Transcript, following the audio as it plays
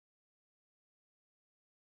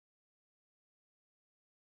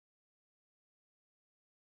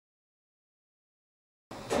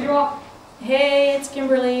You're off. Hey, it's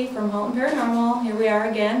Kimberley from Halton Paranormal. Here we are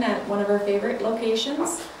again at one of our favorite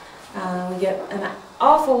locations. We get an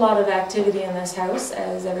awful lot of activity in this house,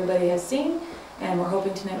 as everybody has seen, and we're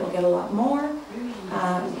hoping tonight we'll get a lot more.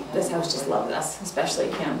 This house just loves us, especially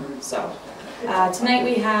Kim. So tonight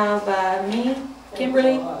we have me,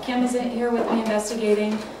 Kimberley. Kim is here with me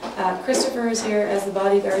investigating. Christopher is here as the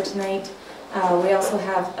bodyguard tonight. We also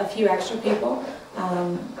have a few extra people.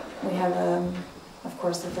 We have, of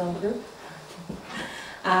course, the film group.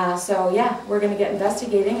 So yeah, we're going to get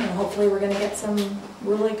investigating, and hopefully we're going to get some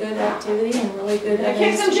really good activity and really good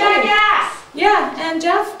evidence. Kick some jackass! Yeah, and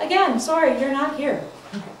Jeff, again, sorry, you're not here.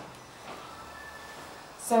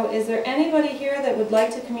 So is there anybody here that would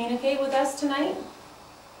like to communicate with us tonight?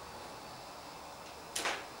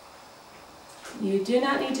 You do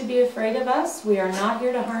not need to be afraid of us. We are not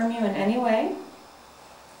here to harm you in any way.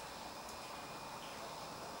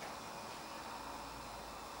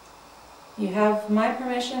 You have my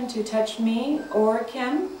permission to touch me or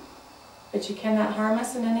Kim, but you cannot harm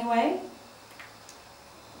us in any way.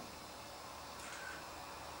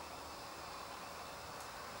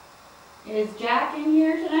 Is Jack in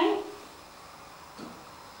here tonight?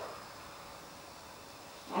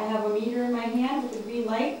 I have a meter in my hand with a green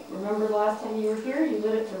light. Remember last time you were here, you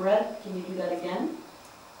lit it to red. Can you do that again?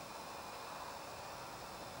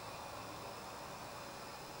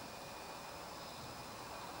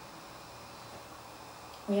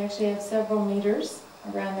 We actually have several meters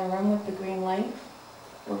around the room with the green light,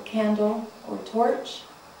 or candle, or torch.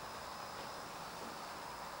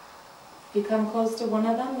 If you come close to one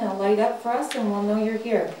of them, they'll light up for us and we'll know you're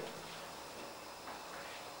here.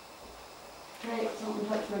 Right, something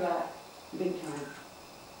touched my back. Big time.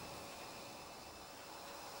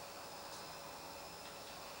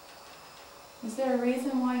 Is there a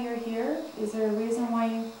reason why you're here? Is there a reason why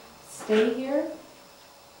you stay here?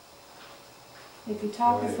 If you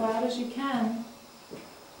talk as loud as you can.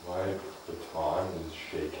 My baton is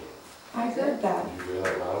shaking. I heard that. Did you hear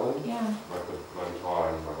that rattling? Yeah. My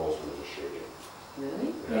baton, my holster was just shaking.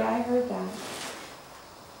 Really? Yeah, I heard that.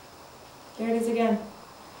 There it is again.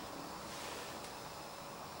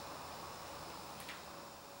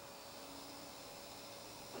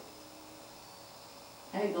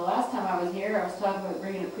 I think the last time I was here, I was talking about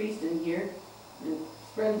bringing a priest in here and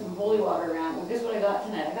spreading some holy water around. Well, guess what I got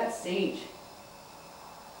tonight? I got sage.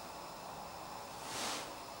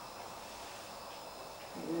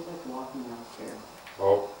 There's like walking downstairs.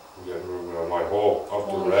 Oh, I'm getting movement on my hole. Up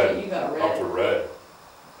to Holy red. shit, you got red. Up to red.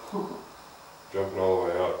 Jumping all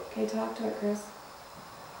the way up. Okay, talk to it, Chris.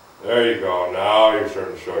 There you go. Now you're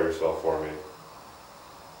starting to show yourself for me.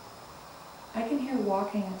 I can hear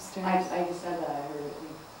walking upstairs. I just said that, I heard it.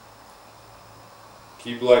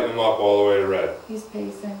 Keep lighting them up all the way to red. He's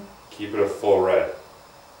pacing. Keep it a full red.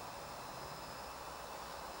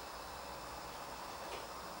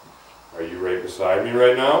 Are you right beside me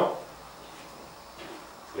right now?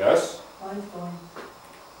 Yes? Mine's going.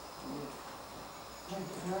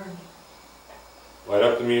 Light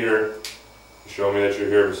up the meter. Show me that you're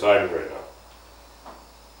here beside me right now.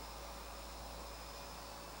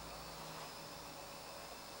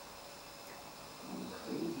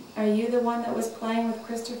 Are you the one that was playing with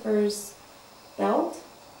Christopher's belt?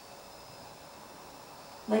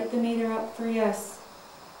 Light the meter up for yes.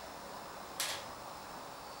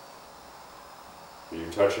 Are you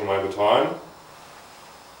touching my baton?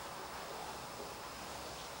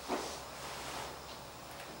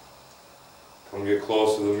 Come get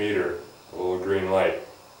close to the meter. A little green light.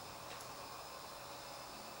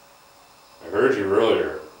 I heard you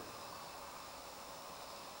earlier.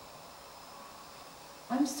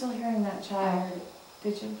 I'm still hearing that child.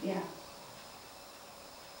 Did you? Yeah.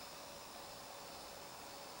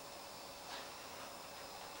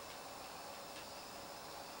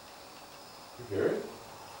 You hear it?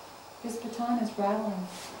 His baton is rattling.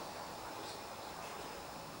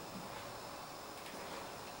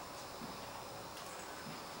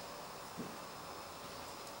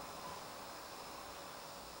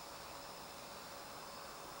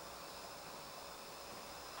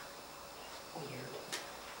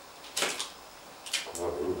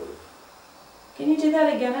 Not moving. Can you do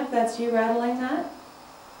that again if that's you rattling that?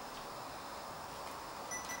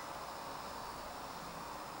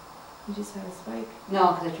 You just had a spike.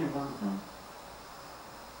 No, because I turned it on. Oh.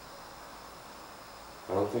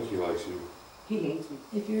 I don't think he likes you. He hates me.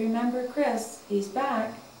 If you remember Chris, he's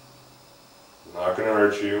back. I'm not gonna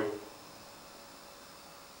hurt you.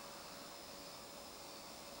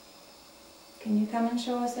 Can you come and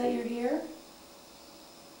show us that you're here?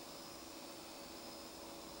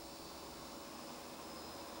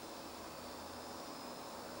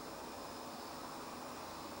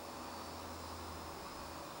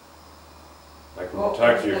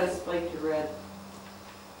 text you. That's spiked to red.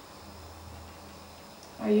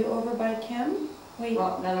 Are you over by Kim? Wait,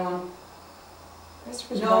 Oh, another one.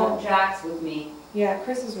 Christopher's No, rattling. Jack's with me. Yeah,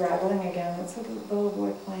 Chris is rattling again. It's a little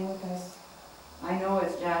boy playing with us. I know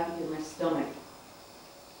it's Jackie in my stomach.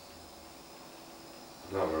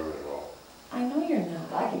 Not moving at all. I know you're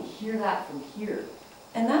not. I can hear that from here.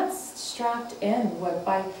 And that's strapped in, what,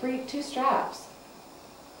 by two straps.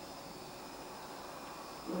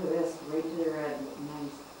 Look at this, right to the red,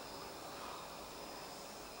 nice.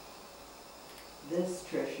 This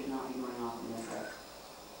Trish should not be going off in this house.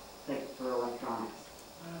 Like for electronics.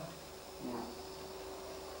 Wow.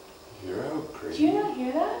 Yeah. You're out Do crazy. you not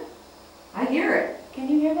hear that? I hear it. Can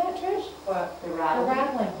you hear that, Trish? What? The The rattle.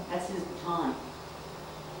 rattling. That's his baton.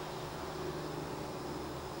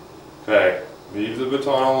 Okay, leave the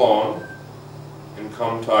baton alone and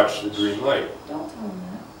come touch the green light. Don't tell him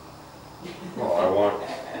that. Well, I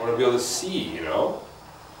want to be able to see, you know?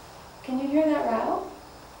 Can you hear that rattle?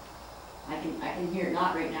 I can hear it,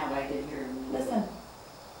 not right now, but I did hear it. Listen.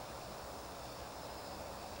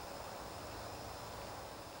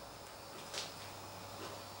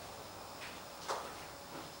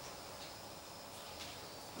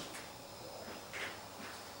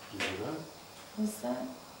 Did you hear that? What's that?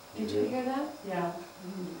 Did you hear that? Yeah.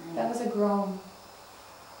 That was a groan.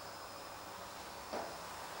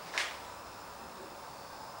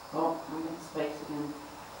 Oh, I'm getting spikes again.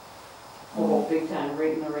 Oh, big time,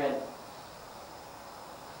 right in the red.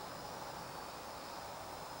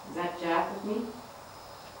 Is that Jack with me?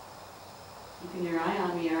 Keeping your eye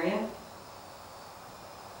on me, are you?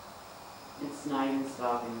 It's not even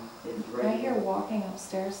stopping. It's right Right here walking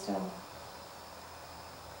upstairs still.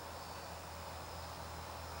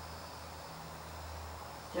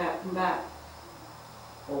 Jack, come back.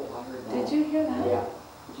 Oh, I heard that. Did you hear that? Yeah.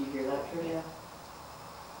 Did you hear that, Trish? Yeah.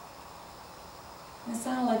 It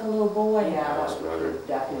sounded like a little boy. Yeah, That's that better. was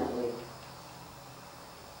definitely.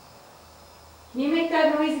 Can you make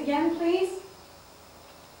that noise again, please?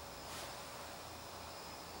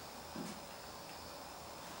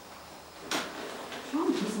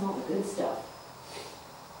 Oh, he's all the good stuff.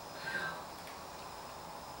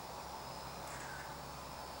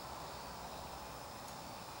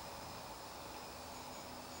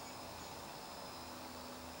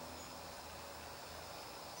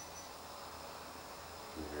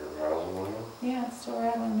 You hear it rattling one of Yeah, it's still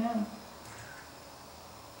rattling now.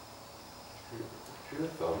 Did you hear a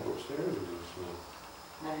thump upstairs or just me?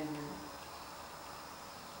 I didn't hear it.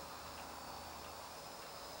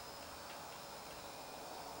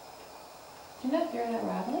 Do you not hear that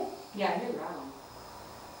rattling? Yeah, I hear rattling.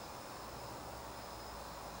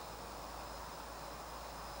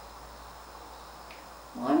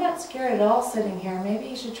 Well, I'm not scared at all sitting here. Maybe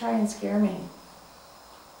you should try and scare me.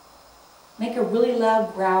 Make a really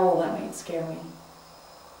loud growl, that might scare me.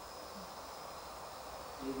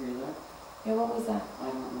 Did you hear that? Yeah, what was that? I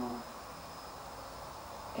don't know.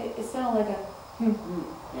 It sounded like a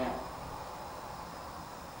Yeah.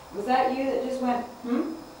 Was that you that just went,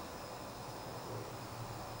 hmm?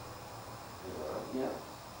 Yeah. Yep.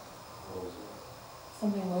 What was it?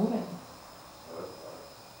 something moving. Oh, that's fine.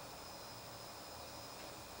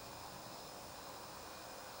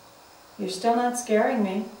 You're still not scaring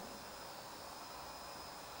me.